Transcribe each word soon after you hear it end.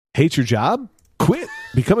Hate your job? Quit.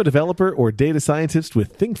 Become a developer or data scientist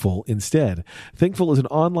with Thinkful instead. Thinkful is an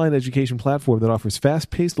online education platform that offers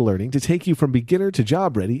fast-paced learning to take you from beginner to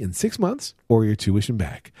job ready in 6 months or your tuition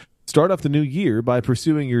back. Start off the new year by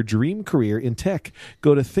pursuing your dream career in tech.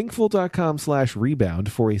 Go to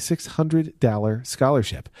thinkful.com/rebound for a $600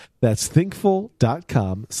 scholarship. That's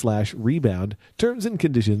thinkful.com/rebound. Terms and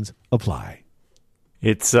conditions apply.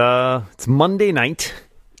 It's Monday night.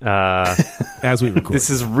 As we record. This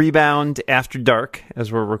is Rebound After Dark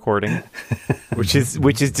as we're recording, which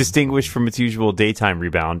is distinguished from its usual daytime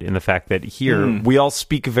Rebound in the fact that here we all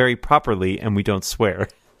speak very properly and we don't swear.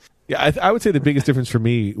 Yeah, I would say the biggest difference for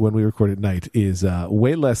me when we record at night is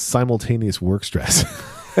way less simultaneous work stress.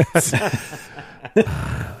 It's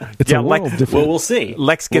a world different. Well, we'll see.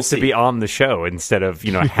 Lex gets to be on the show instead of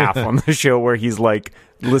half on the show where he's like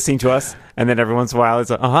listening to us, and then every once in a while it's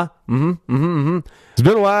like, It's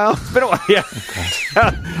been a while. It's been a while. Yeah.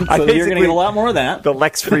 So you're going to get a lot more of that. The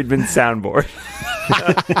Lex Friedman soundboard.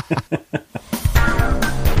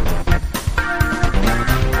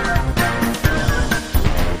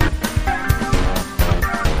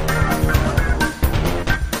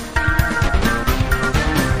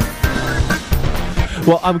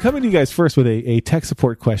 Well, I'm coming to you guys first with a tech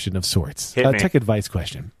support question of sorts, a tech advice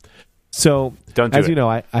question. So, as you know,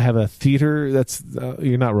 I have a theater that's,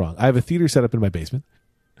 you're not wrong. I have a theater set up in my basement,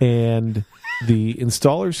 and the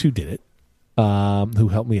installers who did it, who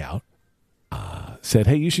helped me out, said,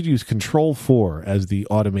 hey, you should use Control4 as the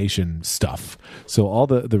automation stuff. So all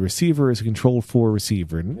the receiver is a Control4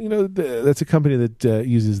 receiver. And, that's a company that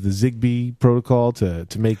uses the Zigbee protocol to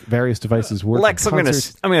make various devices work. Lex, I'm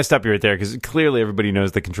gonna stop you right there because clearly everybody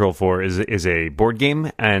knows that Control4 is a board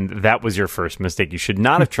game, and that was your first mistake. You should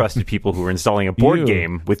not have trusted people who were installing a board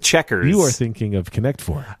game with checkers. You are thinking of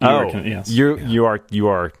Connect4. Yes. You are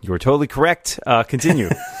totally correct.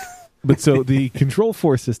 Continue. But so the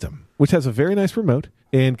Control4 system, which has a very nice remote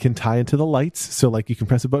and can tie into the lights. So like you can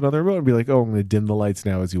press a button on the remote and be like, oh, I'm going to dim the lights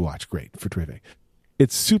now as you watch. Great. Terrific.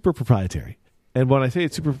 It's super proprietary. And when I say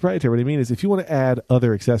it's super proprietary, what I mean is if you want to add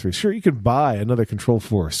other accessories, sure, you could buy another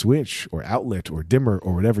Control4 switch or outlet or dimmer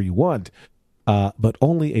or whatever you want. But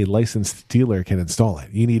only a licensed dealer can install it.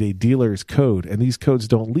 You need a dealer's code, and these codes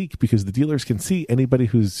don't leak because the dealers can see anybody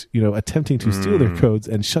who's attempting to steal their codes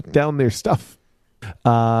and shut down their stuff.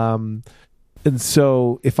 And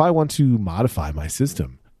so if I want to modify my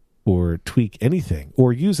system or tweak anything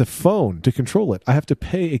or use a phone to control it, I have to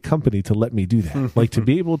pay a company to let me do that. Like to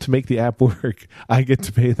be able to make the app work, I get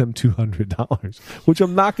to pay them $200, which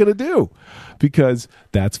I'm not going to do because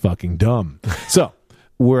that's fucking dumb. So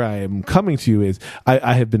where I am coming to you is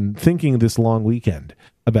I have been thinking this long weekend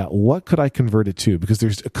about what could I convert it to, because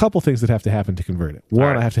there's a couple things that have to happen to convert it.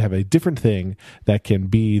 One, I have to have a different thing that can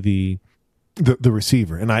be the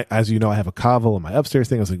receiver. And as you know, I have a Cavo in my upstairs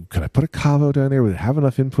thing. I was like, could I put a Cavo down there? Would it have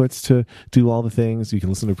enough inputs to do all the things? You can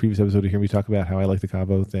listen to a previous episode to hear me talk about how I like the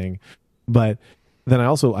Cavo thing. But then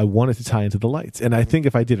I wanted to tie into the lights. And I think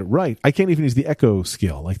if I did it right, I can't even use the Echo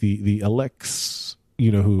skill, like the Alex,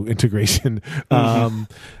 who integration.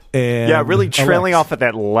 And really trailing off at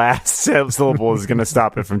that last syllable is going to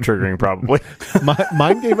stop it from triggering, probably.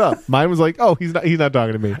 Mine gave up. Mine was like, oh, he's not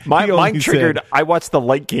talking to me. Mine triggered. I watched the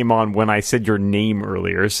light came on when I said your name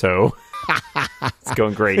earlier, so it's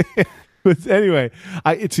going great. But anyway,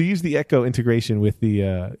 to use the Echo integration with the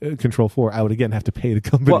Control4, I would again have to pay the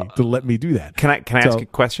company to let me do that. Can I ask a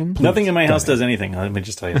question? Please, nothing in my house does anything. Let me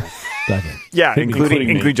just tell you that. Yeah,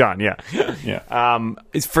 including John. Yeah.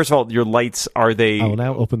 First of all, your lights, are they? I will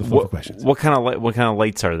now open the floor for questions. What kind of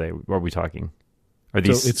lights are they? Are we talking? Are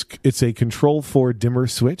these? So it's a Control4 dimmer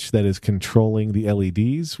switch that is controlling the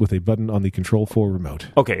LEDs with a button on the Control4 remote.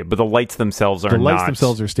 Okay, but the lights themselves are not. The lights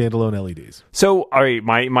themselves are standalone LEDs. So, all right,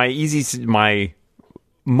 my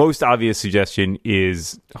most obvious suggestion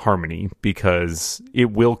is Harmony, because it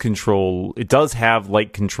will control. It does have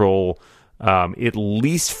light control. At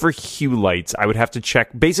least for hue lights, I would have to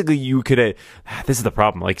check. Basically, you could. This is the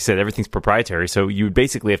problem. Like you said, everything's proprietary, so you would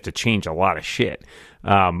basically have to change a lot of shit.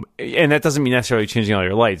 And that doesn't mean necessarily changing all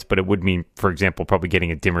your lights, but it would mean, for example, probably getting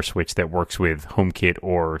a dimmer switch that works with HomeKit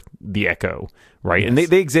or the Echo, right? Yes. And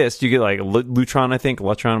they exist. You get like Lutron, I think,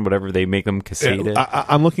 Lutron, whatever they make them. Caseta.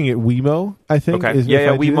 I'm looking at Wemo, I think. Okay.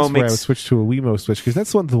 Wemo makes. Where I would switch to a Wemo switch because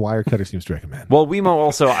that's what the Wirecutter seems to recommend. Well, Wemo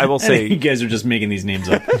also, I will say, you guys are just making these names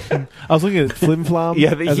up. I was looking at Flim Flom.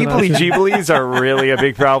 Yeah, the Heebly Jeeblies are really a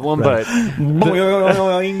big problem, but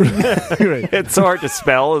it's so hard to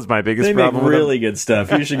spell. Is my biggest problem. They make really good stuff.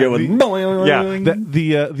 You should go with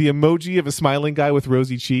the emoji of a smiling guy with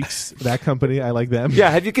rosy cheeks. That company, I like them. Yeah,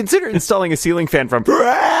 have you considered installing a ceiling fan from?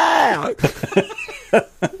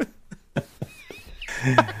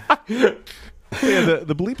 Yeah,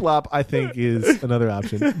 the bleep lop I think is another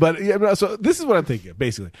option, but yeah. So this is what I'm thinking.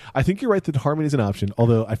 Basically, I think you're right that Harmony is an option.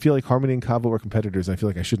 Although I feel like Harmony and Kavo are competitors, I feel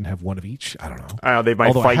like I shouldn't have one of each. I don't know. They might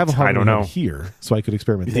Although fight. I have a Harmony I don't know here, so I could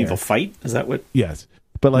experiment. You think there. they'll fight? Is that what? Yes,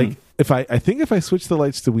 but like. If I think if I switch the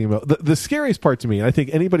lights to Wiimote, the scariest part to me, and I think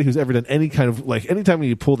anybody who's ever done any kind of like anytime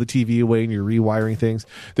you pull the TV away and you're rewiring things,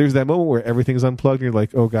 there's that moment where everything's unplugged and you're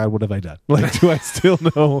like, oh God, what have I done? Like, do I still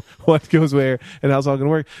know what goes where and how's it all going to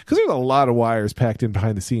work? Because there's a lot of wires packed in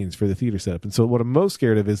behind the scenes for the theater setup. And so what I'm most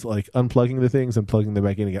scared of is like unplugging the things and plugging them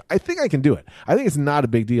back in again. I think I can do it. I think it's not a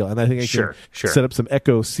big deal. And I think I can set up some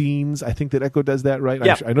Echo scenes. I think that Echo does that, right?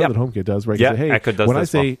 Yeah, I know that HomeKit does, right? Yeah, hey, Echo does when I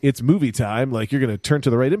say it's movie time, like you're going to turn to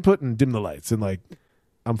the right input and dim the lights and like,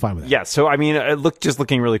 I'm fine with that. Yeah, so I mean,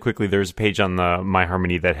 looking really quickly, there's a page on the My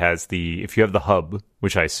Harmony that has if you have the hub,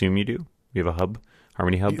 which I assume you do. You have a hub,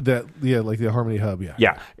 Harmony Hub. Like the Harmony Hub. Yeah.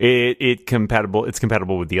 Yeah, it's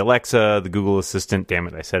compatible with the Alexa, the Google Assistant. Damn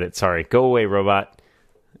it, I said it. Sorry, go away, robot.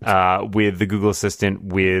 With the Google Assistant,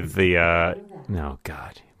 with the no,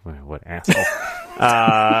 God, what asshole.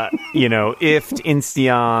 IFT,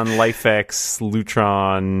 Insteon, LifeX,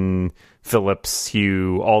 Lutron, Philips,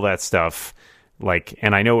 Hue, all that stuff. Like,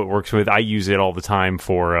 and I know it works with. I use it all the time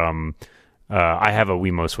for. I have a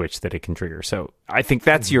Wemo switch that it can trigger. So I think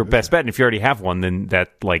that's your best bet. And if you already have one, then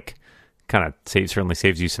that like kind of certainly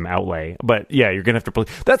saves you some outlay. But yeah, you're gonna have to play.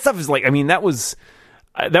 That stuff is like. I mean, that was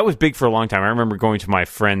big for a long time. I remember going to my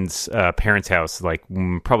friend's parents' house, like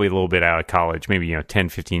probably a little bit out of college, maybe 10,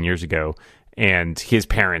 15 years ago. And his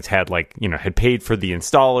parents had had paid for the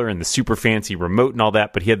installer and the super fancy remote and all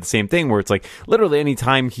that, but he had the same thing where it's like literally any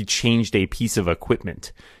time he changed a piece of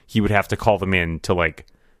equipment, he would have to call them in to like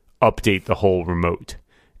update the whole remote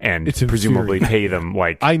and presumably pay them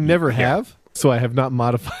like. I never have, so I have not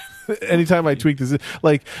modified. Anytime I tweak this,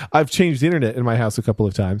 like I've changed the internet in my house a couple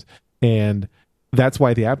of times, and that's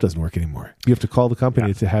why the app doesn't work anymore. You have to call the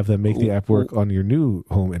company to have them make the app work on your new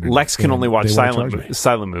home internet. Lex can only watch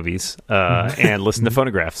silent movies and listen to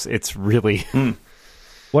phonographs. It's really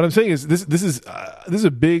what I'm saying is this is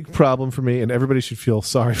a big problem for me, and everybody should feel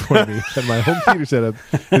sorry for me that my home theater setup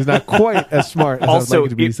is not quite as smart as I would like it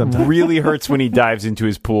to be sometimes. Really hurts when he dives into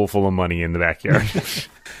his pool full of money in the backyard.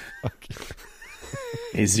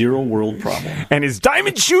 A zero world problem, and his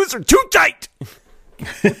diamond shoes are too tight.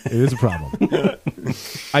 It is a problem.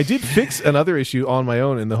 I did fix another issue on my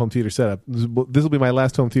own in the home theater setup. This will be my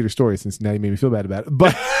last home theater story since now you made me feel bad about it.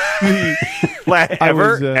 But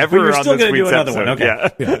ever you're still going to do another one. Okay.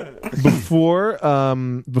 Yeah. Before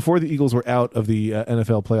the Eagles were out of the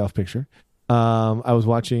NFL playoff picture, I was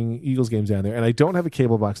watching Eagles games down there, and I don't have a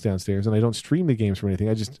cable box downstairs, and I don't stream the games from anything.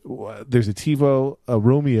 There's a TiVo, a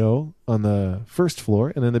Romeo on the first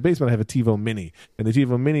floor, and in the basement I have a TiVo Mini, and the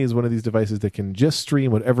TiVo Mini is one of these devices that can just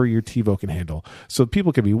stream whatever your TiVo can handle. So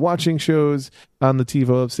people can be watching shows on the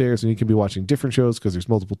TiVo upstairs, and you can be watching different shows because there's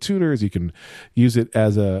multiple tuners. You can use it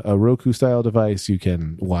as a Roku style device. You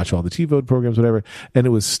can watch all the TiVo programs, whatever, and it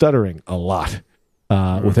was stuttering a lot.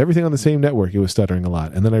 With everything on the same network, it was stuttering a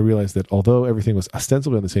lot. And then I realized that although everything was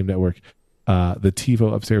ostensibly on the same network, the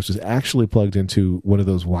TiVo upstairs was actually plugged into one of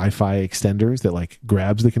those Wi-Fi extenders that like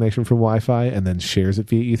grabs the connection from Wi-Fi and then shares it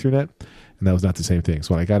via Ethernet. And that was not the same thing.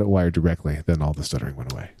 So when I got it wired directly, then all the stuttering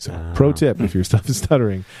went away. So pro tip, if your stuff is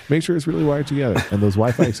stuttering, make sure it's really wired together. And those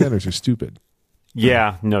Wi-Fi extenders are stupid.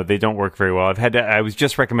 Yeah, no, they don't work very well. I was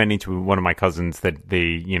just recommending to one of my cousins that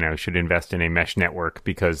they, should invest in a mesh network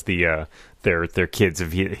because their kids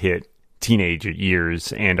have hit teenage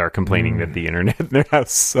years and are complaining that the internet in their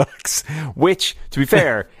house sucks. Which, to be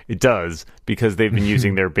fair, it does because they've been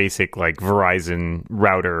using their basic like Verizon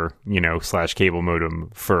router, / cable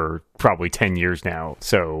modem for probably 10 years now.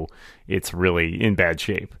 So it's really in bad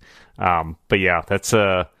shape. But yeah, that's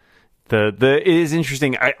it is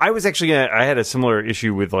interesting. I was actually I had a similar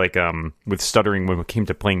issue with with stuttering when it came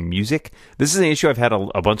to playing music. This is an issue I've had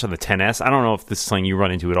a bunch on the 10S. I don't know if this is something you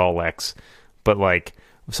run into at all, Lex, but like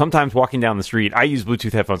sometimes walking down the street, I use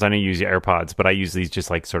Bluetooth headphones. I know you use AirPods, but I use these just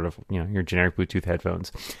like sort of your generic Bluetooth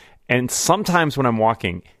headphones. And sometimes when I'm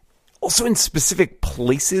walking, also in specific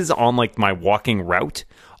places on like my walking route,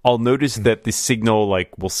 I'll notice that the signal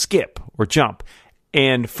like will skip or jump.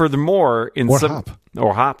 And furthermore,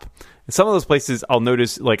 hop. In some of those places, I'll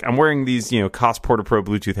notice, like, I'm wearing these, Koss Porta Pro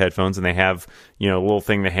Bluetooth headphones, and they have, a little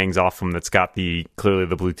thing that hangs off them that's got clearly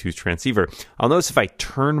the Bluetooth transceiver. I'll notice if I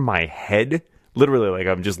turn my head, literally, like,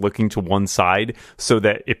 I'm just looking to one side, so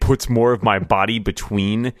that it puts more of my body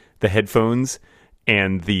between the headphones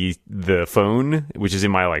and the phone, which is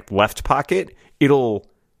in my, like, left pocket, it'll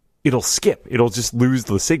skip. It'll just lose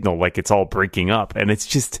the signal, like it's all breaking up. And it's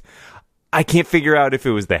just... I can't figure out if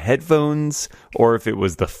it was the headphones or if it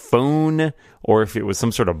was the phone or if it was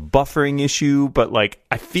some sort of buffering issue. But like,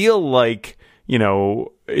 I feel like,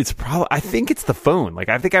 it's probably, I think it's the phone. Like,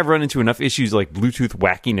 I think I've run into enough issues like Bluetooth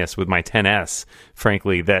wackiness with my 10S,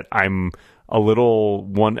 frankly, that I'm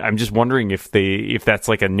just wondering if that's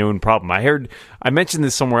like a known problem. I mentioned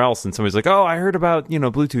this somewhere else and somebody's like, oh, I heard about,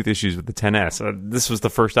 Bluetooth issues with the 10S. This was the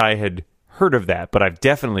first I had heard of that, but I've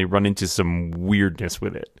definitely run into some weirdness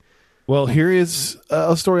with it. Well, here is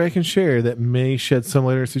a story I can share that may shed some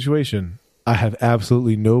light on our situation. I have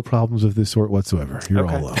absolutely no problems of this sort whatsoever. You're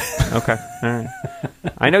all alone. Okay, all right.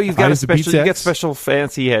 I know you've got you get special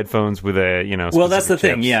fancy headphones with a Well, that's the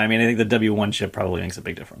thing. chips. Yeah, I mean, I think the W1 chip probably makes a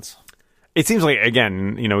big difference. It seems like,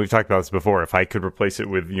 again, we've talked about this before. If I could replace it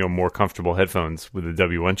with more comfortable headphones with a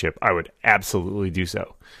W1 chip, I would absolutely do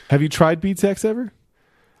so. Have you tried Beats X ever?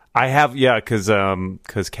 I have, yeah, because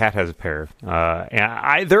Kat has a pair,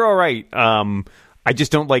 and they're all right. I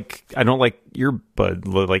just don't like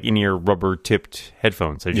earbud, like in-ear rubber tipped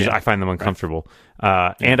headphones. I find them uncomfortable,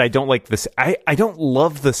 and I don't like this. I don't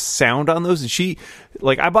love the sound on those. And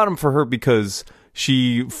I bought them for her because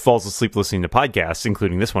she falls asleep listening to podcasts,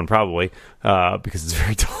 including this one probably, because it's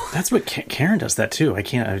very dull. That's what Karen does that too. I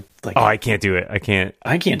can't I can't do it. I can't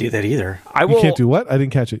do that either. You can't do what? I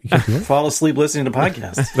didn't catch it. You can't do what? Fall asleep listening to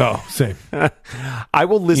podcasts. Oh, same. I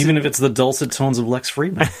will listen, even if it's the dulcet tones of Lex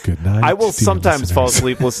Friedman. Good night. I will sometimes fall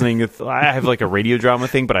asleep listening. I have like a radio drama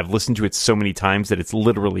thing, but I've listened to it so many times that it's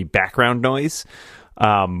literally background noise.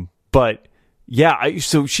 But yeah,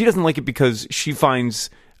 so she doesn't like it because she finds.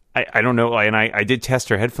 I don't know, and I did test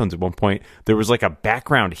her headphones at one point. There was like a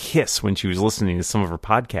background hiss when she was listening to some of her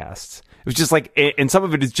podcasts. It was just like, and some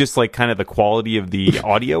of it is just like kind of the quality of the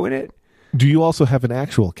audio in it. Do you also have an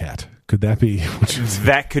actual cat? Could that be?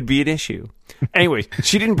 That could be an issue. Anyway,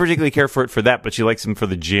 she didn't particularly care for it for that, but she likes them for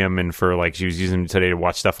the gym and for she was using them today to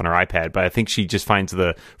watch stuff on her iPad. But I think she just finds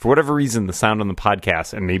for whatever reason, the sound on the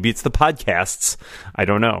podcast, and maybe it's the podcasts, I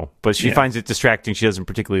don't know, but she finds it distracting. She doesn't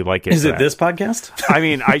particularly like it. Is it this podcast? I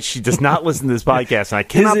mean, she does not listen to this podcast, and I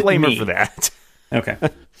cannot blame her for that. Okay.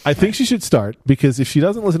 I think she should start, because if she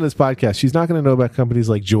doesn't listen to this podcast, she's not going to know about companies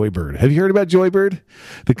like Joybird. Have you heard about Joybird?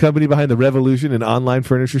 The company behind the revolution in online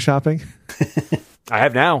furniture shopping? I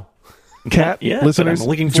have now. Cat listeners, I'm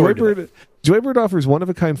looking forward to it. Joybird offers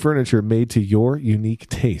one-of-a-kind furniture made to your unique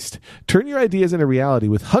taste. Turn your ideas into reality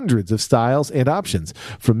with hundreds of styles and options.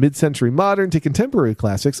 From mid-century modern to contemporary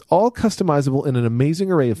classics, all customizable in an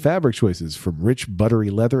amazing array of fabric choices, from rich, buttery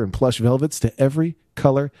leather and plush velvets to every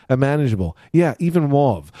color imaginable. Yeah, even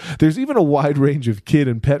mauve. There's even a wide range of kid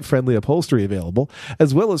and pet-friendly upholstery available,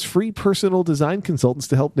 as well as free personal design consultants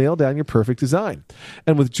to help nail down your perfect design.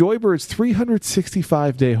 And with Joybird's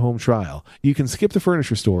 365-day home trial, you can skip the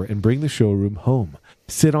furniture store and bring the showroom home.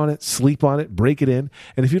 Sit on it, sleep on it, break it in,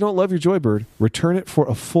 and if you don't love your Joybird, return it for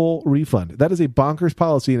a full refund. That is a bonkers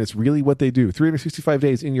policy, and it's really what they do. 365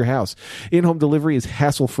 days in your house. In-home delivery is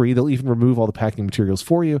hassle-free. They'll even remove all the packing materials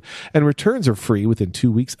for you, and returns are free within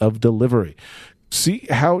 2 weeks of delivery. See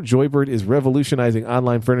how Joybird is revolutionizing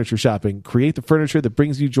online furniture shopping. Create the furniture that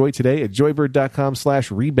brings you joy today at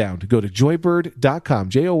joybird.com/rebound. Go to joybird.com,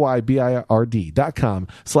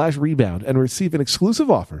 joybird.com/rebound, and receive an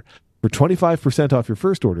exclusive offer for 25% off your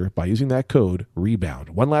first order by using that code REBOUND.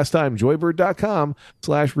 One last time,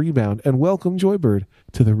 joybird.com/rebound, and welcome Joybird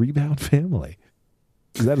to the Rebound family.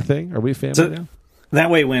 Is that a thing? Are we a family now? That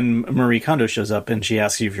way, when Marie Kondo shows up and she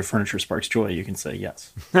asks you if your furniture sparks joy, you can say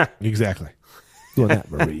yes. Exactly. Doing that,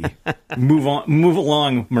 Marie. Move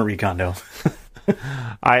along, Marie Kondo.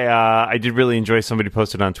 I did really enjoy, somebody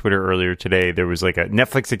posted on Twitter earlier today, there was like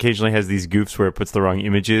Netflix occasionally has these goofs where it puts the wrong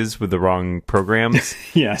images with the wrong programs.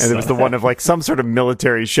 Yes. And it was the one of like some sort of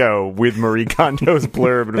military show with Marie Kondo's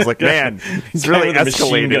blurb, and it was like, man, he's really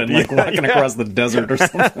escalated. Gun, like walking across the desert or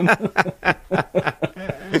something.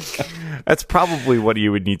 That's probably what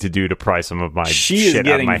you would need to do to pry some of my shit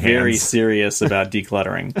out of my hands. She is getting very serious about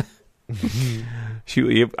decluttering.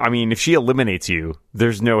 If she eliminates you,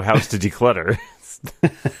 there's no house to declutter.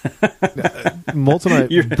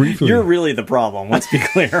 You're really the problem. Let's be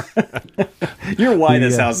clear. You're why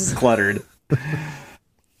this house is cluttered.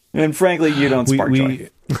 And frankly, you don't spark joy.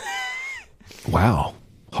 Wow.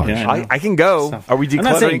 Harsh. Yeah, I can go. Are we decluttering? I'm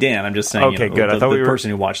not saying Dan. I'm just saying. Okay, good. I thought we were the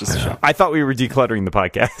person who watches the show. I thought we were decluttering the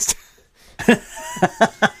podcast.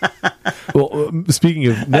 Well, speaking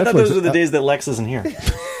of Netflix, I thought those were the days that Lex isn't here.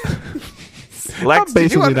 Lex, I'm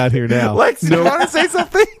basically not here now. Lex, do you want to say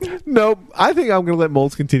something? No, I think I'm going to let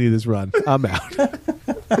Moltz continue this run. I'm out.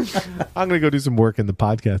 I'm going to go do some work in the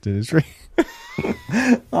podcast industry.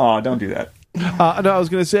 Oh, don't do that. No, I was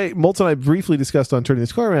going to say, Moltz and I briefly discussed on Turning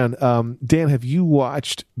This Car Around. Dan, have you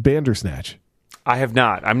watched Bandersnatch? I have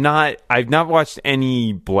not. I've not watched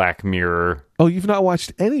any Black Mirror. Oh, you've not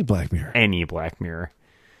watched any Black Mirror? Any Black Mirror.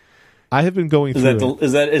 I have been going through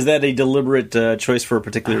Is that a deliberate choice for a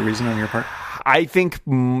particular reason on your part? I think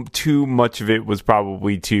too much of it was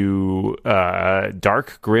probably too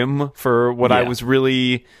dark, grim for what I was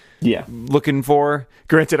really looking for.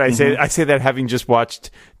 Granted, I say that having just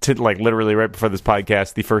watched literally right before this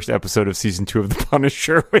podcast the first episode of season 2 of The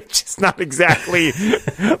Punisher, which is not exactly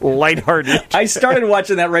lighthearted. I started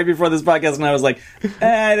watching that right before this podcast, and I was like,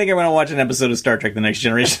 I think I'm going to watch an episode of Star Trek: The Next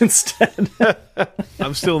Generation instead.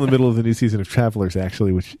 I'm still in the middle of the new season of Travelers,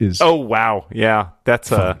 actually, which is wow, yeah,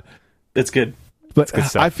 that's it's good.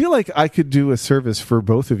 But I feel like I could do a service for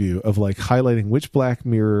both of you of highlighting which Black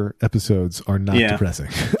Mirror episodes are not depressing.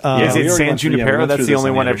 Is it San Junipero? That's the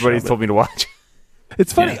only one everybody's told me to watch.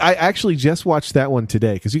 It's funny. I actually just watched that one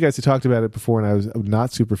today because you guys had talked about it before and I was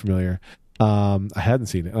not super familiar. I hadn't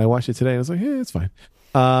seen it. And I watched it today and I was like, it's fine.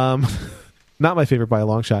 Not my favorite by a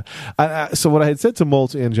long shot. So what I had said to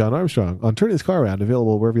Molt and John Armstrong on Turning This Car Around,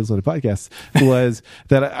 available wherever you listen to podcasts, was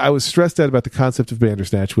that I was stressed out about the concept of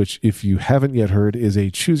Bandersnatch, which, if you haven't yet heard, is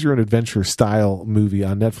a choose-your-own-adventure style movie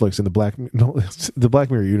on Netflix. And the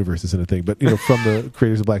Black Mirror universe isn't a thing, but from the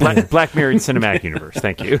creators of Black Mirror. Black Mirror Cinematic Universe.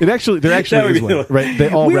 Thank you. There actually is one, right? They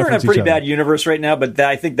all we're in a reference pretty each other. bad universe right now, but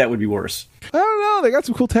I think that would be worse. I don't know. They got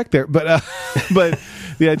some cool tech there, but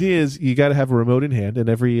the idea is you got to have a remote in hand, and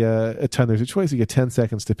every time there's a choice, you get 10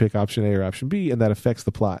 seconds to pick option A or option B, and that affects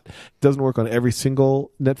the plot. It doesn't work on every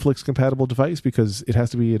single Netflix compatible device because it has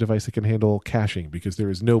to be a device that can handle caching because there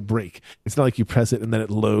is no break. It's not like you press it and then it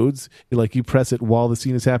loads. You press it while the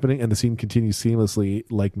scene is happening, and the scene continues seamlessly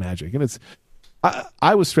like magic. And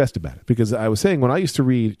I was stressed about it because I was saying when I used to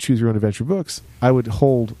read Choose Your Own Adventure books, I would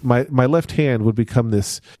hold my left hand would become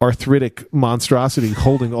this arthritic monstrosity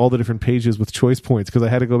holding all the different pages with choice points because I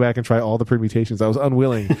had to go back and try all the permutations. I was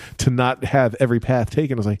unwilling to not have every path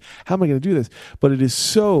taken. I was like, how am I going to do this? But it is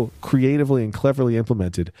so creatively and cleverly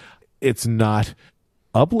implemented. It's not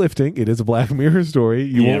uplifting. It is a Black Mirror story.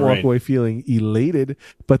 You won't walk away feeling elated,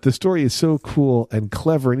 but the story is so cool and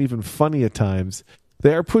clever and even funny at times.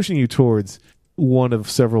 They are pushing you towards one of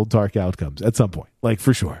several dark outcomes at some point,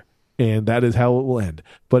 for sure. And that is how it will end.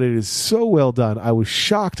 But it is so well done. I was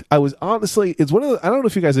shocked. I was honestly, it's one of the, I don't know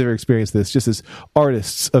if you guys have ever experienced this, just as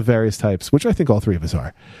artists of various types, which I think all three of us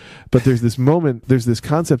are. But there's this moment, there's this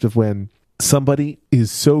concept of when somebody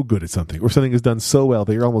is so good at something or something is done so well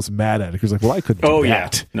that you're almost mad at it because I couldn't do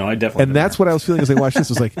that. No, I definitely. And that's what I was feeling as I watched this.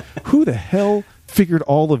 I was like, who the hell figured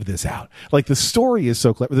all of this out? The story is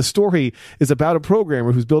so clever. The story is about a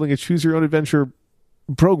programmer who's building a choose your own adventure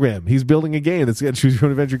program. He's building a game that's a choose your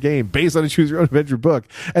own adventure game based on a choose your own adventure book.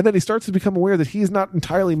 And then he starts to become aware that he's not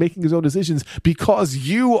entirely making his own decisions because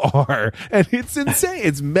you are. And it's insane.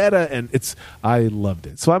 It's meta and I loved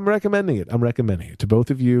it. So I'm recommending it. To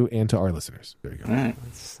both of you and to our listeners. There you go. All right.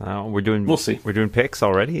 We'll see. We're doing picks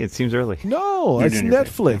already? It seems early. No, it's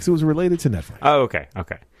Netflix. It was related to Netflix. Oh, okay.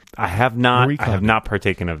 I have not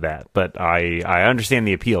partaken of that, but I understand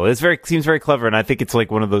the appeal. Seems very clever, and I think it's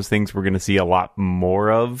one of those things we're going to see a lot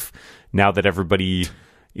more of now that everybody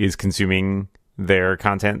is consuming their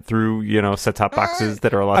content through set-top boxes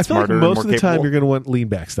that are a lot smarter. Most and of the capable. time, you're going to want lean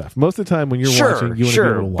back stuff. Most of the time, when you're watching, you want to be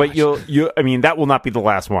able to watch. But that will not be the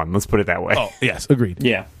last one. Let's put it that way. Oh, yes, agreed.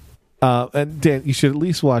 Yeah. And Dan, you should at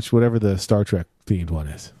least watch whatever the Star Trek themed one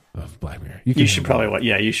is of Black Mirror. You should probably watch.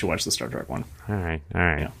 Yeah, you should watch the Star Trek one. All right.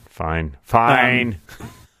 Yeah. Fine.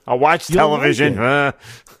 I'll watch television.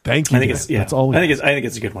 Thank you. I think that's all. I think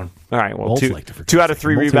it's a good one. All right. Well, 2 out of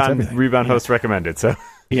 3 rebound hosts recommended. So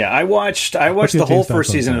yeah, I watched the whole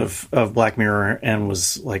first season of Black Mirror and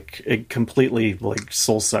was completely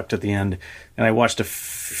soul sucked at the end. And I watched I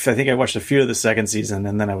think I watched a few of the second season,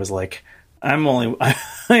 and then I was like, I'm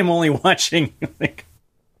only watching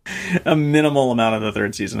a minimal amount of the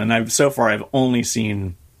third season, and I've only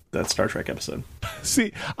seen that Star Trek episode.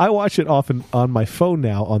 See, I watch it often on my phone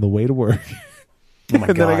now on the way to work. Oh my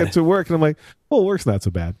God. Then I get to work and I'm like, well, work's not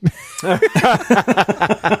so bad.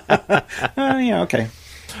 Yeah, okay.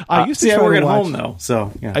 I used to I work at watch, home though,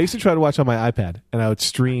 so yeah. I used to try to watch on my iPad, and I would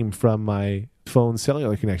stream from my phone's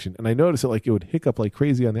cellular connection, and I noticed that it would hiccup like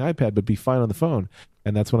crazy on the iPad, but be fine on the phone.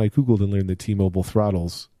 And that's when I Googled and learned that T-Mobile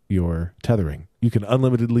throttles your tethering. You can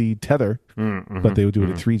unlimitedly tether, but they would do it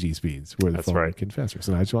at 3G speeds, where the phone can faster.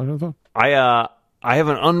 So now I just watch on the phone. I have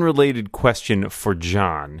an unrelated question for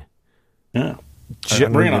John. Yeah.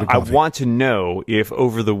 Bring it on. I want to know if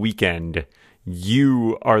over the weekend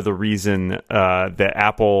you are the reason that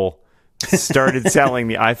Apple started selling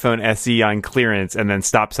the iPhone SE on clearance and then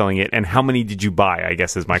stopped selling it? And how many did you buy, I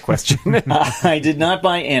guess is my question. I did not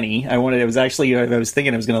buy any. I was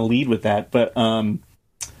thinking I was going to lead with that, but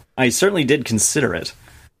I certainly did consider it.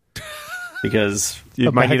 Because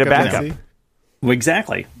you might need a backup. Well,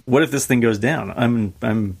 exactly. What if this thing goes down? I'm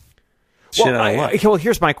shit out of luck. Well,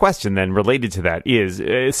 here's my question then, related to that, is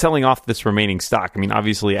selling off this remaining stock. I mean,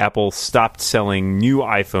 obviously, Apple stopped selling new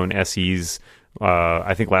iPhone SEs,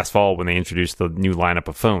 I think last fall when they introduced the new lineup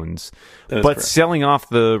of phones. But correct. Selling off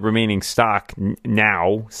the remaining stock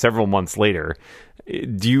now, several months later,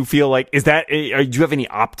 do you feel like, do you have any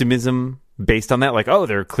optimism based on that? Like, oh,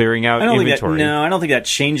 they're clearing out inventory. I don't think that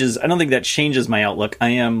changes. I don't think that changes my outlook. I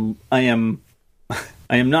am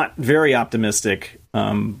not very optimistic,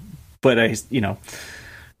 but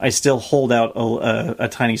I still hold out a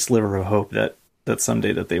tiny sliver of hope that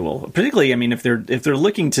someday that they will. Particularly, I mean, if they're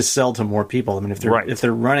looking to sell to more people. I mean, if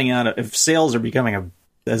they're running out if sales are becoming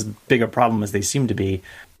as big a problem as they seem to be,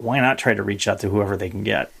 why not try to reach out to whoever they can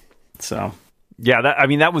get? So. Yeah,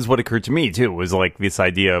 that was what occurred to me too. Was like this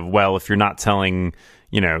idea of, well, if you're not selling,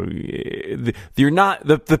 you're not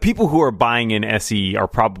the people who are buying an SE are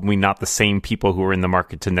probably not the same people who are in the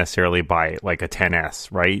market to necessarily buy like a 10s,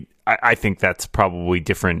 right? I think that's probably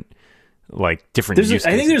different. Like different.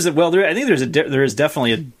 I think there is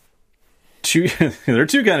definitely there are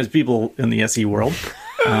two kinds of people in the SE world.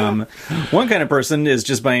 One kind of person is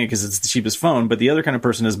just buying it because it's the cheapest phone, but the other kind of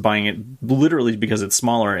person is buying it literally because it's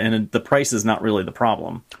smaller and the price is not really the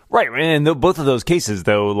problem. Right, and both of those cases,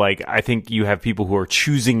 though, like I think you have people who are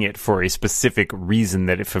choosing it for a specific reason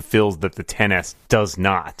that it fulfills that the 10s does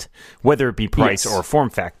not, whether it be price or form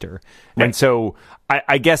factor. Right. And so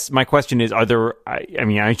I guess my question is, I'm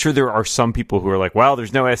sure there are some people who are like, well,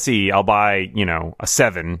 there's no SE, I'll buy, a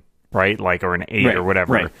 7, right? Like, or an 8 or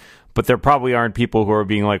whatever. Right. But there probably aren't people who are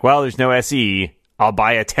being like, well, there's no SE, I'll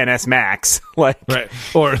buy a 10s Max. Right.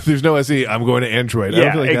 Or there's no SE, I'm going to Android. I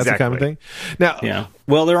don't feel like that's the kind of thing. Now, yeah.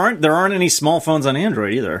 Well, there aren't any small phones on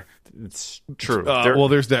Android either. It's true. Well,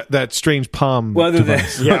 there's that strange Palm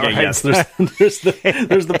device. Yes. There's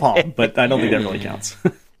the Palm, but I don't think that really counts.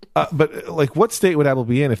 But like, what state would Apple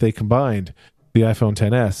be in if they combined the iPhone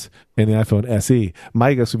XS and the iPhone SE?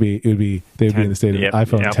 My guess would be they would be in the state of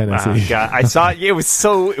iPhone XS SE. God, I saw it.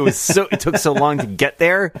 It took so long to get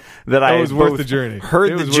there that I was worth the journey.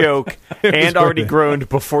 Heard the joke and already groaned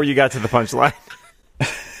before you got to the punchline.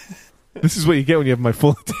 This is what you get when you have my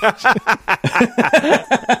full attention.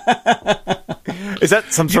 Is that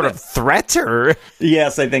some sort of threat, or?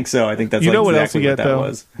 Yes, I think so. I think that's what else you get though.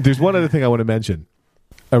 Was. There's one other thing I want to mention.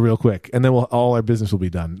 Real quick, and then all our business will be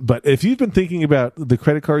done. But if you've been thinking about the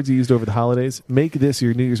credit cards you used over the holidays, make this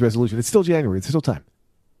your New Year's resolution. It's still January. It's still time.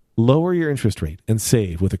 Lower your interest rate and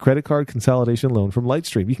save with a credit card consolidation loan from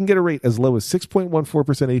Lightstream. You can get a rate as low as 6.14%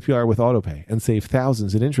 APR with AutoPay and save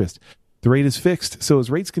thousands in interest. The rate is fixed, so as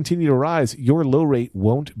rates continue to rise, your low rate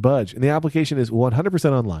won't budge. And the application is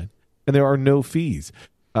 100% online, and there are no fees.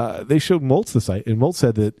 They showed Moltz the site, and Moltz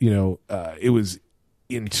said that it was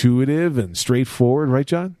intuitive and straightforward, right,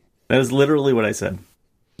 John? That is literally what I said.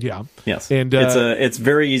 Yeah. Yes. And it's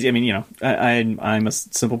very easy. I mean, I'm a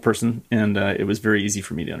simple person, and it was very easy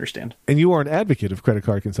for me to understand. And you are an advocate of credit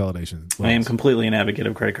card consolidation. I am completely an advocate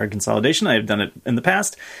of credit card consolidation. I have done it in the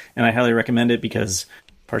past, and I highly recommend it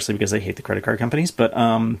partially because I hate the credit card companies, but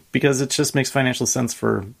because it just makes financial sense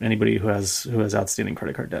for anybody who has outstanding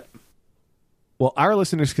credit card debt. Well, our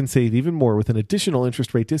listeners can save even more with an additional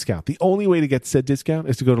interest rate discount. The only way to get said discount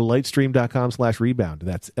is to go to lightstream.com/rebound.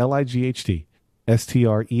 That's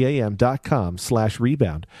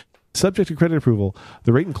lightstream.com/rebound. Subject to credit approval,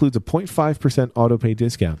 the rate includes a 0.5% autopay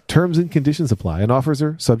discount. Terms and conditions apply, and offers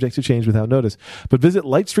are subject to change without notice. But visit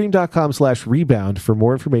lightstream.com/rebound for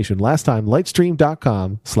more information. Last time,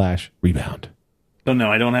 lightstream.com/rebound. Oh,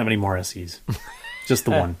 no, I don't have any more SEs. Just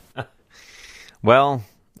the one. Well,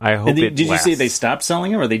 I hope did you say they stopped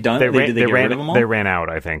selling them? Or are they done? Did they get rid of them all? They ran out,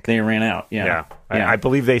 I think. They ran out, yeah. I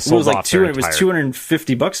believe they sold off. It was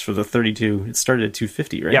 $250 for the 32. It started at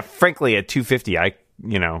 $250, right? Yeah, frankly, at $250,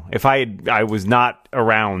 if I was not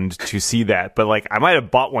around to see that, but like I might have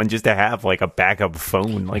bought one just to have like a backup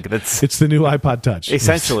phone. Like it's the new iPod Touch.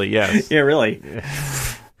 Essentially, yes. Yeah, really.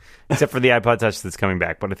 Except for the iPod Touch that's coming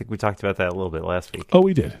back, but I think we talked about that a little bit last week. Oh,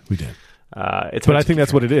 we did. But I think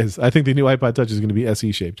that's what it is. I think the new iPod Touch is going to be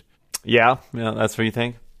SE shaped. Yeah, that's what you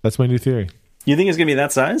think? That's my new theory. You think it's going to be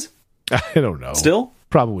that size? I don't know. Still?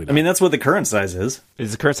 Probably not. I mean, that's what the current size is.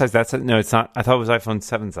 Is the current size that size? No, it's not. I thought it was iPhone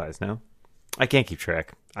 7 size, no? I can't keep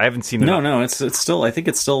track. I haven't seen No, it's still I think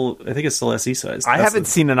it's still SE size. I haven't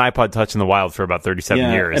seen an iPod Touch in the wild for about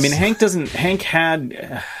 37 years. I mean, Hank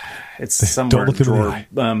It's somewhere in look the in the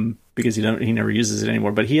drawer because he never uses it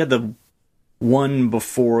anymore. But he had the one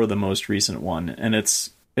before the most recent one, and it's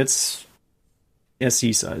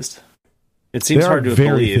SE sized. It seems hard to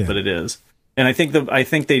believe, but it is. And I think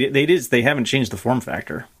they haven't changed the form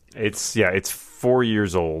factor. It's 4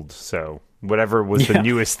 years old, so whatever was the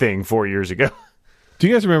newest thing 4 years ago. Do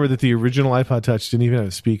you guys remember that the original iPod Touch didn't even have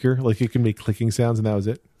a speaker? Like, it could make clicking sounds, and that was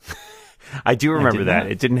it. I do remember that.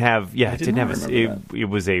 It didn't have. Yeah, it didn't have. It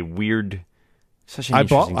was a weird. Such an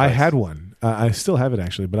I had one. I still have it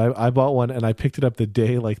actually, but I bought one and I picked it up the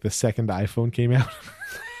day like the second iPhone came out.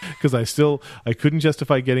 Because I couldn't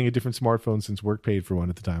justify getting a different smartphone since work paid for one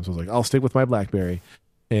at the time. So I was like, I'll stick with my BlackBerry.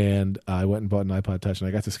 And I went and bought an iPod Touch, and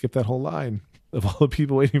I got to skip that whole line of all the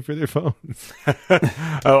people waiting for their phones.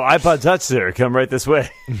 Oh, iPod Touch, sir, come right this way.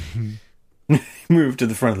 Move to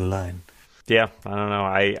the front of the line. Yeah, I don't know.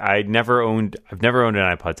 I've never owned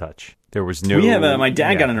an iPod Touch. There was no. We have my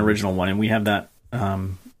dad got an original one, and we have that.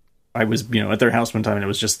 I was, at their house one time, and it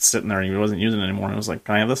was just sitting there, and he wasn't using it anymore. And I was like,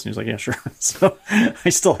 "Can I have this?" And he was like, "Yeah, sure." So I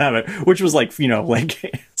still have it, which was like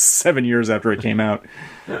 7 years after it came out.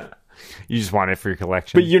 You just want it for your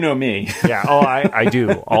collection, but you know me. Yeah. Oh, I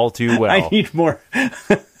do all too well. I need more.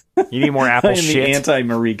 You need more Apple shit. The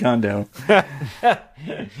anti-Marie Kondo.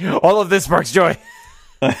 All of this sparks joy.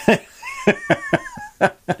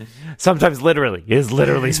 Sometimes literally is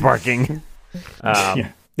literally sparking.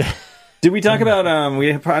 Did we talk about I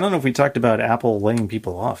don't know if we talked about Apple laying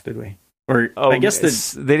people off, did we? Or I guess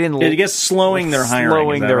they didn't. I guess slowing their hiring,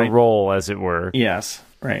 slowing their right? role, as it were. Yes,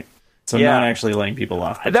 right. So not actually laying people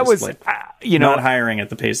off. That was not hiring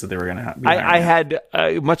at the pace that they were going to. I had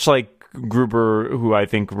much like Gruber, who I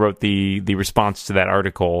think wrote the response to that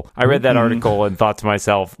article. I read that article and thought to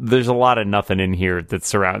myself, "There's a lot of nothing in here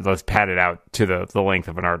that's padded out to the length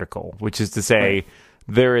of an article," which is to say. Right.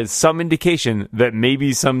 There is some indication that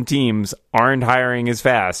maybe some teams aren't hiring as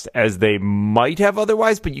fast as they might have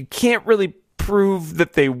otherwise, but you can't really prove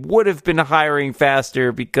that they would have been hiring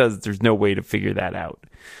faster because there's no way to figure that out.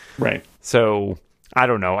 Right. So, I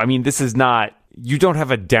don't know. I mean, this is not... You don't have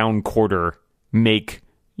a down quarter make,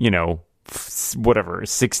 whatever,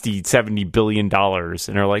 $60-70 billion,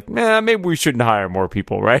 and are like, maybe we shouldn't hire more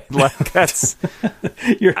people, right? Like, that's...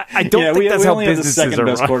 I don't think that's how businesses are run. We only have the second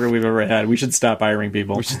best quarter we've ever had. We should stop hiring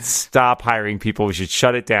people. We should stop hiring people. We should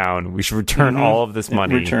shut it down. We should return all of this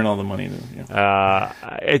money. Return all the money.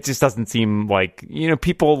 It just doesn't seem like...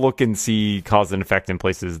 people look and see cause and effect in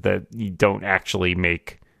places that you don't actually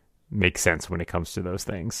make sense when it comes to those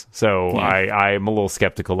things. So I'm a little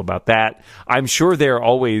skeptical about that. I'm sure they're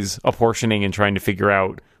always apportioning and trying to figure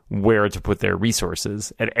out where to put their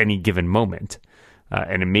resources at any given moment.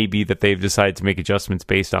 And it may be that they've decided to make adjustments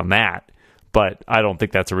based on that, but I don't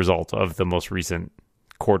think that's a result of the most recent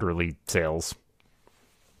quarterly sales.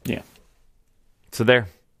 Yeah. So there.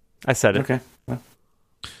 I said it. Okay.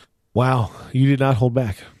 Wow. You did not hold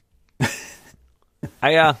back.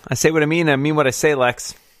 I say what I mean. I mean what I say,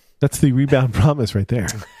 Lex. That's the rebound promise right there.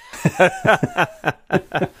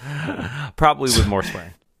 Probably with more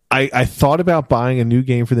swearing. I thought about buying a new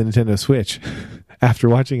game for the Nintendo Switch after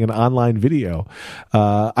watching an online video.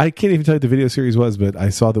 I can't even tell you what the video series was, but I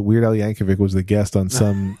saw that Weird Al Yankovic was the guest on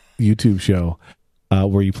some YouTube show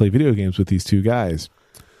where you play video games with these two guys.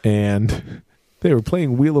 And they were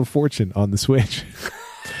playing Wheel of Fortune on the Switch.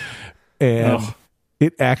 And...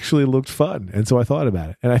 it actually looked fun, and so I thought about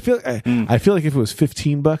it. And I feel like if it was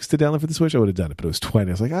 $15 to download for the Switch, I would have done it. But it was $20.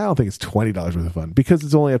 I was like, I don't think it's $20 worth of fun because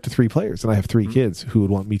it's only up to 3 players, and I have 3 kids who would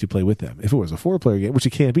want me to play with them. If it was a 4-player game, which it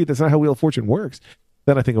can't be, that's not how Wheel of Fortune works.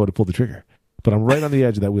 Then I think I would have pulled the trigger. But I'm right on the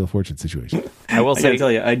edge of that Wheel of Fortune situation. I gotta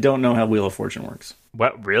tell you, I don't know how Wheel of Fortune works.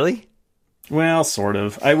 What, really? Well, sort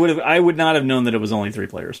of. I would not have known that it was only 3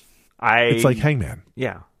 players. It's like Hangman.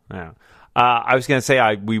 Yeah. I was going to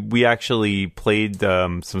say we actually played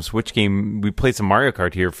some Switch game. We played some Mario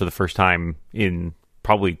Kart here for the first time in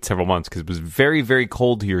probably several months because it was very, very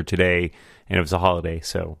cold here today and it was a holiday.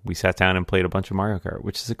 So we sat down and played a bunch of Mario Kart,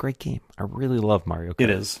 which is a great game. I really love Mario Kart.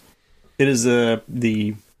 It is. It is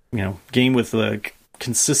the game with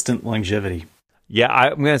consistent longevity. Yeah,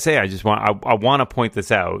 I'm going to say I want to point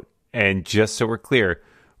this out, and just so we're clear.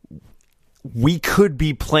 We could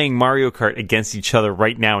be playing Mario Kart against each other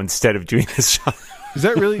right now instead of doing this show. Is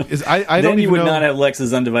that really? I don't. Then you even would know, not have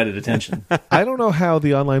Lex's undivided attention. I don't know how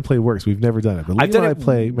the online play works. We've never done it. But Lee and I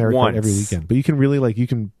play Mario Kart every weekend. But you can really you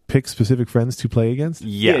can pick specific friends to play against?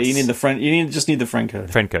 Yes. Yeah, you need the friend. Just need the friend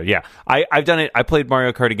code. Friend code, yeah. I've done it. I played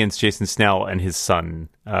Mario Kart against Jason Snell and his son.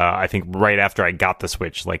 I think right after I got the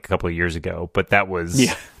Switch, like a couple of years ago. But that was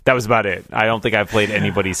about it. I don't think I've played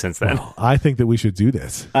anybody since then. Well, I think that we should do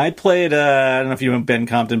this. I played. I don't know if you went Ben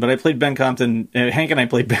Compton, but I played Ben Compton. Hank and I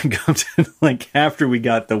played Ben Compton like after we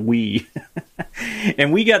got the Wii,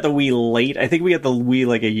 and we got the Wii late. I think we got the Wii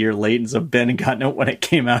like a year late, and so Ben had gotten it when it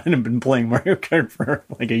came out and had been playing Mario Kart for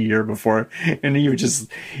like a year before, and he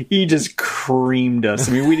just creamed us.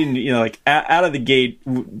 I mean, we didn't, like out of the gate,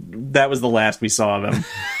 that was the last we saw of him.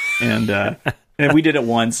 And we did it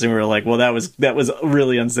once, and we were like, "Well, that was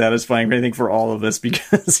really unsatisfying." I think for all of us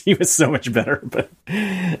because he was so much better. But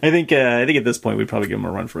I think at this point we'd probably give him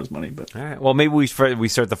a run for his money. But all right, well, maybe we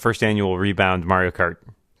start the first annual Rebound Mario Kart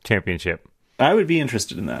Championship. I would be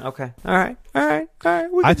interested in that. Okay, all right. I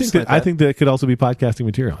think that could also be podcasting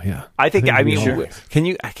material. Yeah, I think. I mean, sure. can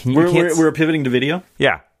you? We're pivoting to video.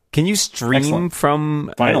 Yeah. Can you stream Excellent.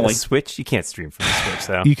 from Finally. a Switch? You can't stream from the Switch,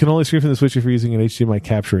 though. You can only stream from the Switch if you're using an HDMI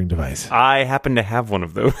capturing device. I happen to have one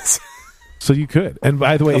of those. So you could. And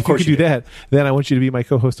by the way, if you could do that, then I want you to be my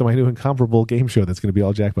co-host on my new Incomparable game show that's going to be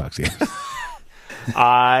all Jackbox games.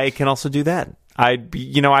 I can also do that. I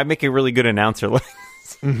make a really good announcer.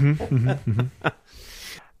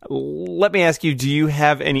 Let me ask you, do you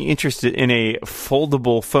have any interest in a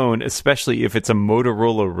foldable phone, especially if it's a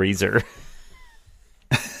Motorola Razr?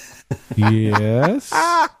 Yes.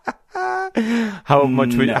 How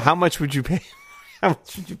much would you pay? How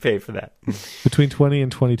much would you pay for that? Between $20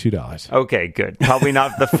 and $22. Okay, good. Probably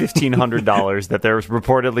not the $1,500 that they're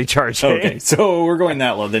reportedly charging. Okay, so we're going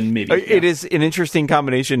that low. Then maybe it is an interesting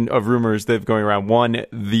combination of rumors that have going around. One,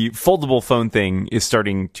 the foldable phone thing is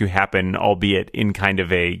starting to happen, albeit in kind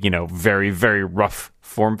of a very, very rough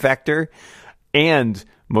form factor, and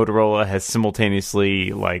Motorola has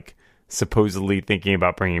simultaneously supposedly thinking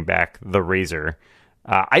about bringing back the Razr.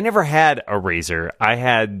 I never had a Razr. I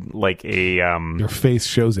had a... Your face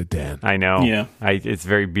shows it, Dan. I know. Yeah. It's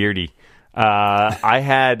very beardy. I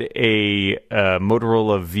had a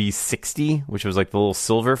Motorola V60, which was the little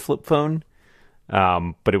silver flip phone.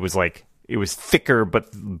 But it was thicker,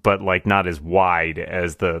 but not as wide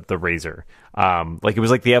as the Razr. It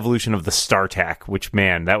was the evolution of the StarTAC, which,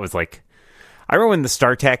 man, that was I remember when the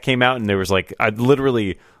StarTAC came out and there was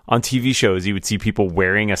literally on TV shows, you would see people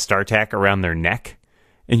wearing a StarTAC around their neck.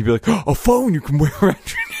 And you'd be like, oh, a phone you can wear around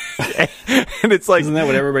your neck. And it's isn't that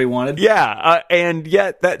what everybody wanted? Yeah. And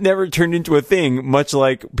yet that never turned into a thing, much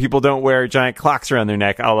like people don't wear giant clocks around their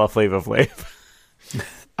neck a la Flava Flav.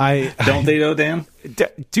 Don't they though, Dan?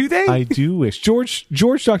 Do they? I do wish. George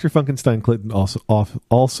Dr. Funkenstein Clinton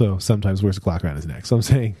also sometimes wears a clock around his neck. So I'm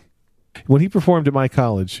saying, when he performed at my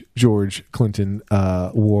college, George Clinton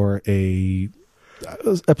wore a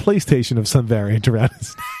PlayStation of some variant around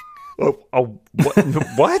his neck.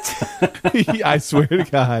 What? I swear to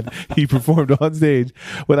God, he performed on stage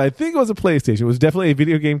when I think it was a PlayStation. It was definitely a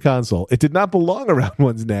video game console. It did not belong around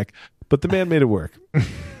one's neck, but the man made it work.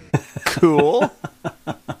 Cool.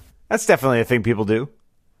 That's definitely a thing people do.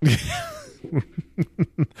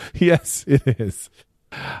 Yes, it is.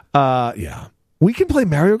 Yeah. We can play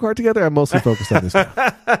Mario Kart together. I'm mostly focused on this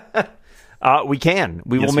now. We can.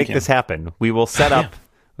 We will make this happen. We will set up.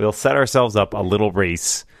 We'll set ourselves up a little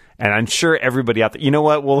race. And I'm sure everybody out there, you know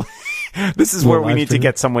what? This is where we need to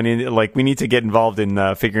get someone in. We need to get involved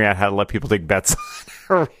in figuring out how to let people take bets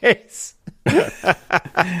on a race.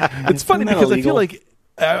 It's funny because I feel like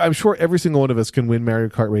I'm sure every single one of us can win Mario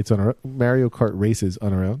Kart races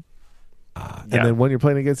on our own. And then when you're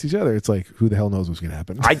playing against each other, it's who the hell knows what's going to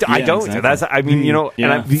happen? I don't. Exactly. That's. I mean,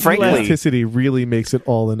 the frankly, elasticity really makes it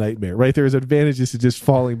all a nightmare, right? There's advantages to just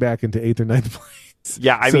falling back into 8th or 9th place.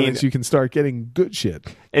 Yeah, I mean, that you can start getting good shit.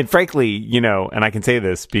 And frankly, and I can say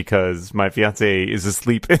this because my fiance is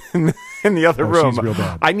asleep in the other room. She's real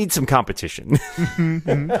bad. I need some competition. I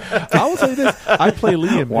will tell you this: I play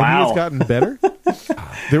Liam, and he has gotten better.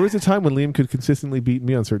 There was a time when Liam could consistently beat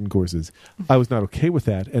me on certain courses. I was not okay with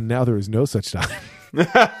that, and now there is no such time.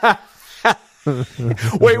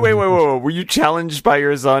 Wait. Were you challenged by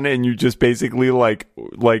your son, and you just basically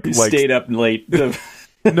stayed up late?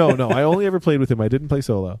 No. I only ever played with him. I didn't play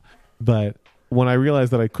solo. But when I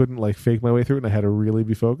realized that I couldn't fake my way through it and I had to really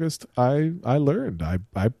be focused, I learned. I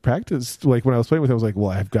practiced. When I was playing with him, I was like,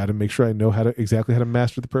 well, I've got to make sure I know exactly how to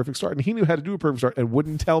master the perfect start. And he knew how to do a perfect start and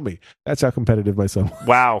wouldn't tell me. That's how competitive my son was.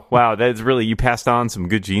 Wow. That's really, you passed on some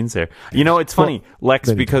good genes there. It's funny,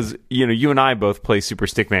 Lex, because you and I both play Super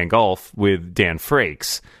Stickman Golf with Dan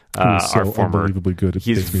Frakes. So our former, unbelievably good.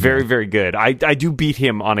 He's very, very good. I do beat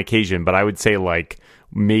him on occasion, but I would say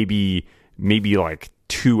maybe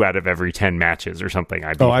 2 out of every 10 matches or something.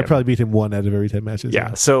 I'd probably beat him 1 out of every 10 matches.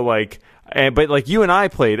 Yeah. So but like you and I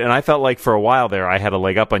played, and I felt like for a while there I had a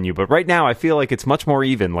leg up on you. But right now I feel like it's much more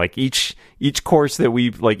even. Like each course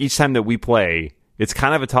that each time that we play, it's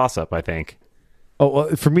kind of a toss up, I think. Oh, well,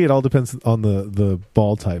 for me, it all depends on the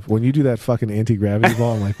ball type. When you do that fucking anti-gravity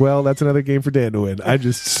ball, I'm like, well, that's another game for Dan to win. I'm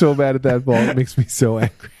just so bad at that ball. It makes me so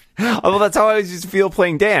angry. Well, that's how I just feel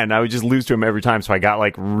playing Dan. I would just lose to him every time, so I got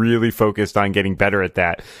like really focused on getting better at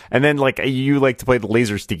that. And then like you like to play the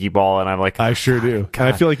laser sticky ball, and I'm like, I sure do. God.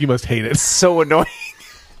 And I feel like you must hate it. It's so annoying.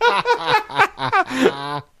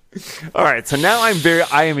 All right, so now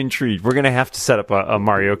I am intrigued. We're gonna have to set up a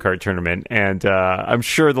Mario Kart tournament, and I'm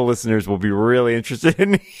sure the listeners will be really interested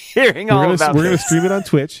in hearing all about. We're gonna stream it on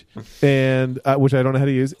Twitch, and which I don't know how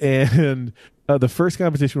to use, and the first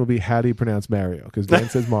competition will be how do you pronounce Mario? Because Dan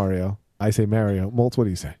says Mario, I say Mario. Moltz, what do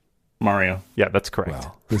you say? Mario. Yeah, that's correct.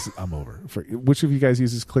 Well, I'm over. Which of you guys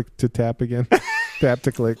uses click to tap again? Tap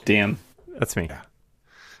to click. Dan. That's me. Yeah.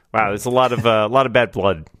 Wow, there's a lot of bad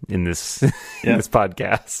blood in this in this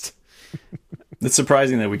podcast. It's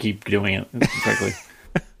surprising that we keep doing it. Frankly,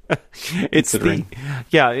 it's really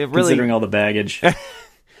considering all the baggage.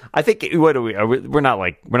 I think what are we? We're not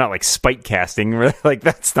like spite casting. Like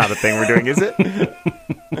that's not a thing we're doing, is it?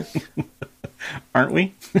 Aren't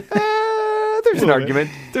we? There's an argument.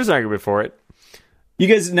 There's an argument for it. You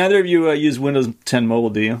guys, neither of you use Windows 10 Mobile,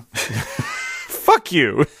 do you? Fuck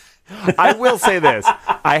you. I will say this.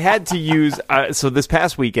 I had to use... so this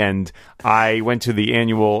past weekend, I went to the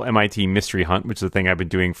annual MIT Mystery Hunt, which is a thing I've been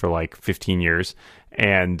doing for like 15 years.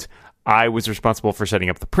 And I was responsible for setting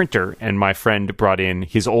up the printer, and my friend brought in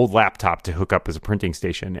his old laptop to hook up as a printing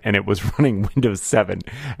station, and it was running Windows 7.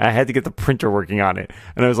 And I had to get the printer working on it.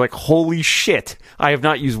 And I was like, holy shit, I have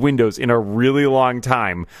not used Windows in a really long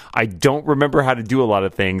time. I don't remember how to do a lot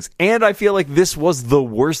of things, and I feel like this was the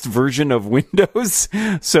worst version of Windows.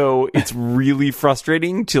 So it's really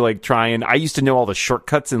frustrating to like try and... I used to know all the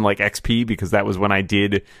shortcuts in like XP because that was when I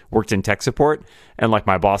worked in tech support. And like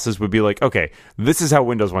my bosses would be like, okay, this is how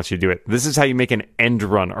Windows wants you to do it. This is how you make an end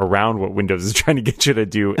run around what Windows is trying to get you to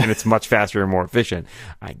do, and it's much faster and more efficient.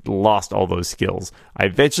 I lost all those skills. I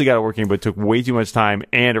eventually got it working, but it took way too much time,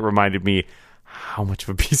 and it reminded me how much of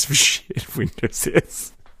a piece of shit Windows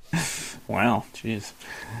is. Wow, jeez.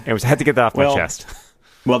 I had to get that off my chest.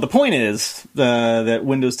 Well, the point is that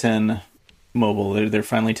Windows 10 Mobile, they're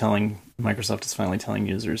finally telling... Microsoft is finally telling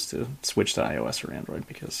users to switch to iOS or Android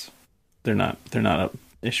because... They're not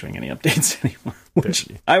issuing any updates anymore. Which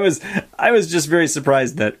I was just very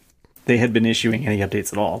surprised that they had been issuing any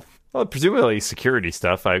updates at all. Well, presumably security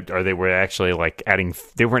stuff. They were actually like adding?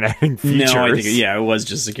 They weren't adding features. No, I think it was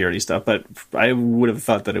just security stuff. But I would have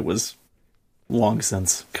thought that it was long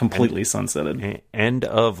since completely sunsetted. End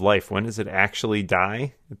of life. When does it actually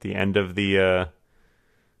die? At the end of the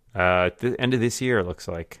end of this year. It looks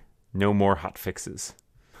like no more hot fixes.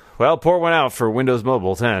 Well, pour one out for Windows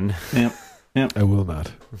Mobile 10. Yep. I will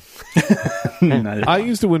not. I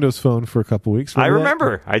used a Windows Phone for a couple weeks. I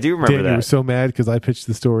remember. I do remember Dan, that. You were so mad because I pitched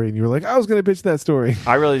the story, and you were like, I was going to pitch that story.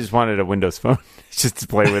 I really just wanted a Windows Phone just to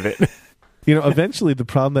play with it. Eventually the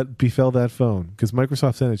problem that befell that phone, because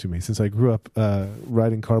Microsoft sent it to me, since I grew up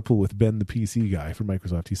riding carpool with Ben, the PC guy from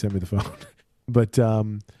Microsoft. He sent me the phone. But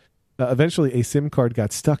eventually a SIM card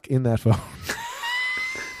got stuck in that phone.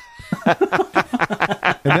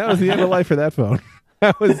 And that was the end of life for that phone.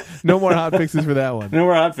 That was no more hot fixes for that one. No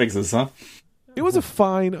more hot fixes, huh? It was a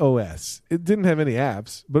fine OS. It didn't have any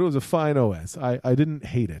apps, but it was a fine OS. I didn't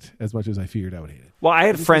hate it as much as I feared I would hate it. Well, I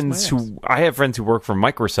have friends who work for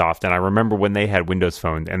Microsoft, and I remember when they had Windows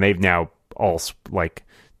phones, and they've now all like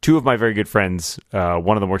two of my very good friends.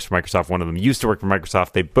 One of them works for Microsoft. One of them used to work for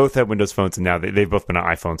Microsoft. They both have Windows phones, and now they've both been on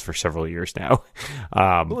iPhones for several years now.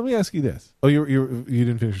 Well, let me ask you this. Oh, you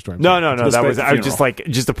didn't finish your story. No. That was I was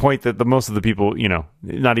just a point that most of the people,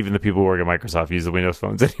 not even the people who work at Microsoft use the Windows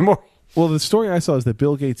phones anymore. Well, the story I saw is that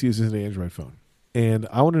Bill Gates uses an Android phone, and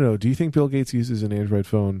I want to know: do you think Bill Gates uses an Android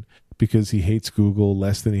phone because he hates Google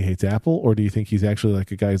less than he hates Apple, or do you think he's actually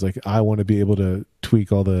like a guy who's like, I want to be able to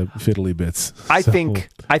tweak all the fiddly bits? I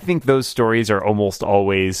think those stories are almost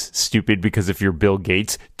always stupid because if you're Bill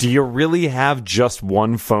Gates, do you really have just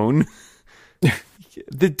one phone?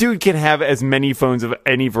 The dude can have as many phones of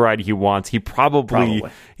any variety he wants. He probably.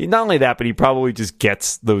 Not only that, but he probably just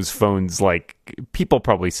gets those phones, like, people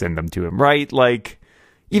probably send them to him, right? Like,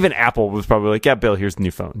 even Apple was probably like, yeah, Bill, here's the new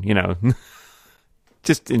phone,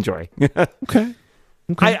 Just enjoy. Okay.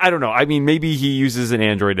 I don't know. I mean, maybe he uses an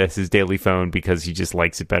Android as his daily phone because he just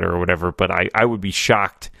likes it better or whatever, but I would be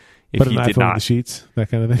shocked if he did not. The sheets, that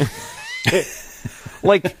kind of thing.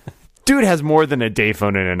 Like, Dude has more than a day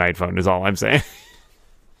phone and a night phone, is all I'm saying.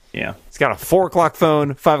 Yeah. He's got a 4 o'clock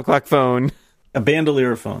phone, 5 o'clock phone. A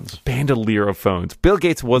bandolier of phones. Bandolier of phones. Bill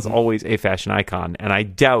Gates was always a fashion icon, and I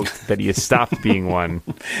doubt that he has stopped being one.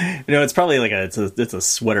 It's probably like it's a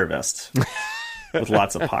sweater vest with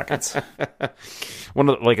lots of pockets. One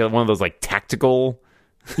of those like tactical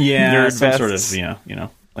nerd some vests. sort of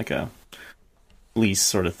like a fleece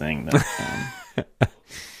sort of thing that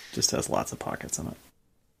just has lots of pockets in it.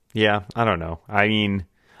 Yeah, I don't know. I mean,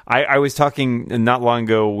 I was talking not long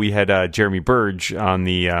ago. We had Jeremy Burge on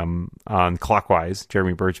on Clockwise.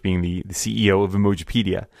 Jeremy Burge being the CEO of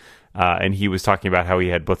Emojipedia, and he was talking about how he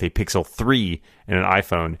had both a Pixel 3 and an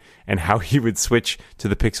iPhone, and how he would switch to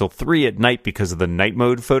the Pixel 3 at night because of the night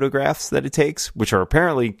mode photographs that it takes, which are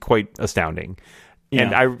apparently quite astounding. Yeah.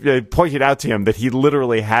 And I pointed out to him that he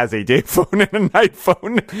literally has a day phone and a night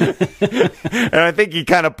phone, and I think he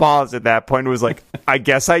kind of paused at that point and was like, "I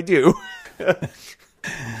guess I do."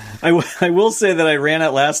 I will say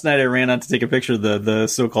that last night I ran out to take a picture of the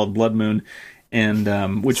so-called blood moon,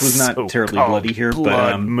 and which was not terribly bloody here,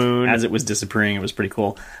 but moon. As it was disappearing, it was pretty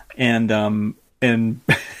cool. And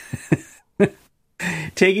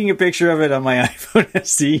taking a picture of it on my iPhone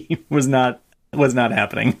SE was not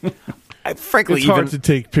happening. Frankly, it's hard to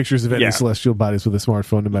take pictures of any celestial bodies with a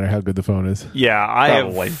smartphone, no matter how good the phone is. Yeah,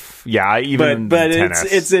 but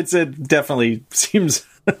it definitely seems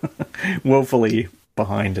woefully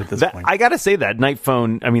behind at this point. I gotta say that night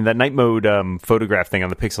mode photograph thing on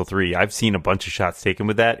the Pixel 3, I've seen a bunch of shots taken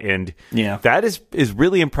with that, and that is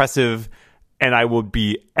really impressive, and I would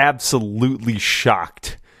be absolutely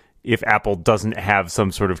shocked if Apple doesn't have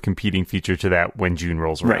some sort of competing feature to that when June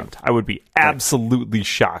rolls around. Right. I would be absolutely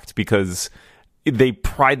shocked, because they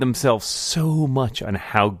pride themselves so much on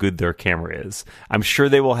how good their camera is. I'm sure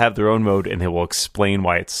they will have their own mode, and they will explain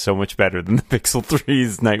why it's so much better than the Pixel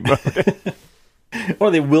 3's night mode.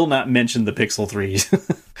 Or they will not mention the Pixel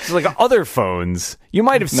 3s. So like other phones, you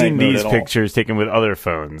might have seen these pictures taken with other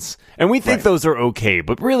phones, and we think those are okay,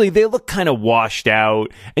 but really they look kind of washed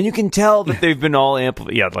out, and you can tell that they've been all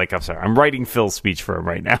amplified. Yeah, like, I'm sorry, I'm writing Phil's speech for him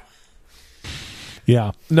right now.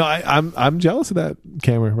 Yeah, no, I'm jealous of that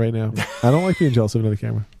camera right now. I don't like being jealous of another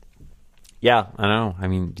camera. Yeah, I know. I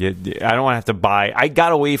mean, I don't want to have to buy. I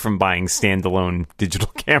got away from buying standalone digital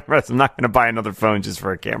cameras. I'm not going to buy another phone just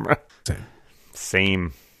for a camera.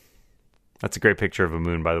 Same. That's a great picture of a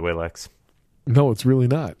moon, by the way, Lex. No, it's really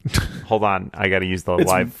not. Hold on, I got to use the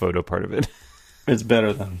live photo part of it. It's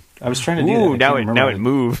better than I was trying to do. Now it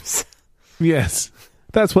moves. Yes,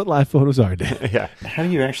 that's what live photos are, Dan. Yeah. How do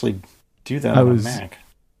you actually do that on a Mac?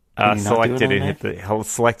 Select it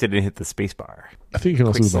and hit the space bar. I think you can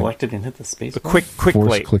also select it and hit the space bar.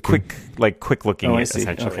 Quick looking. I see.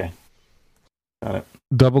 Essentially. Okay. Got it.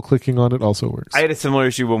 Double clicking on it also works. I had a similar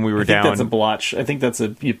issue when we were down. That's a blotch. I think that's a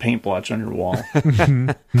paint blotch on your wall.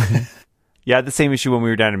 Yeah, I had the same issue when we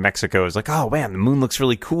were down in Mexico. It was like, oh man, the moon looks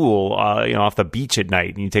really cool. Off the beach at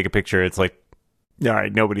night, and you take a picture. It's like, all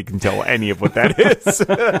right, nobody can tell any of what that is.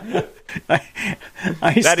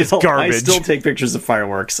 That is garbage. I still take pictures of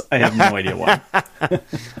fireworks. I have no idea why.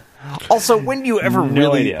 Also, when do you ever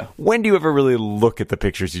really look at the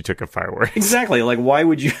pictures you took of fireworks? Exactly. Like, why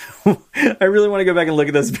would you? I really want to go back and look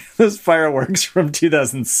at those fireworks from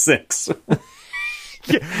 2006.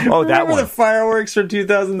 Yeah. Oh, that one. The fireworks from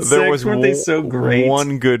 2006. Weren't they so great?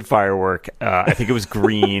 One good firework. I think it was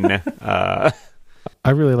green. I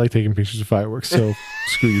really like taking pictures of fireworks, so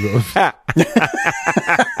screw you both.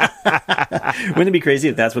 Wouldn't it be crazy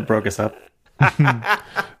if that's what broke us up?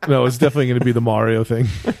 No, it's definitely going to be the Mario thing.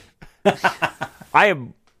 I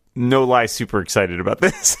am, no lie, super excited about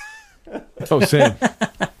this. Oh, same.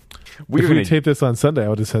 If we tape this on Sunday, I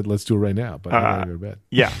would have said, let's do it right now, but I gotta go to bed.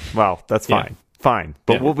 Yeah, well, that's fine. Fine.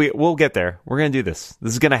 But we'll get there. We're going to do this.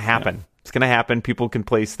 This is going to happen. Yeah. It's going to happen. People can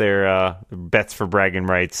place their bets for bragging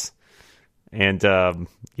rights. And, I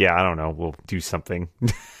don't know. We'll do something.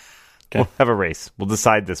 We'll have a race. We'll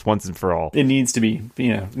decide this once and for all. It needs to be,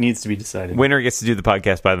 decided. Winner gets to do the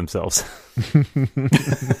podcast by themselves.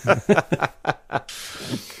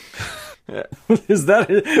 Is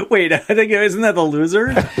that? Wait, I think isn't that the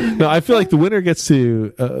loser? No, I feel like the winner gets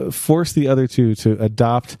to force the other two to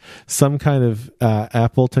adopt some kind of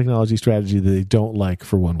Apple technology strategy that they don't like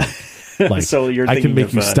for 1 week. Like, so I can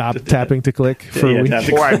make you stop tapping to click for a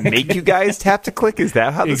week, or I make you guys tap to click. Is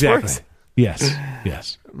that how this works?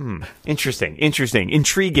 Yes. Interesting,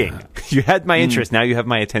 intriguing. You had my interest. Now you have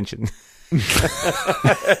my attention.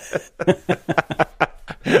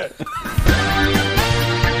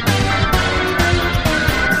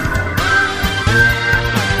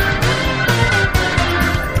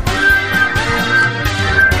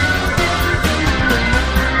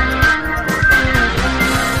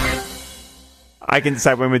 I can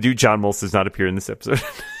decide what I'm going to do. John Mulse does not appear in this episode.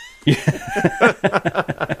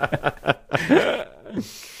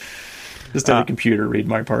 Just have a computer read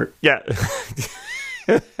my part. Yeah.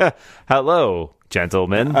 Hello,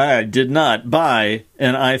 gentlemen. I did not buy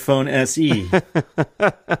an iPhone SE.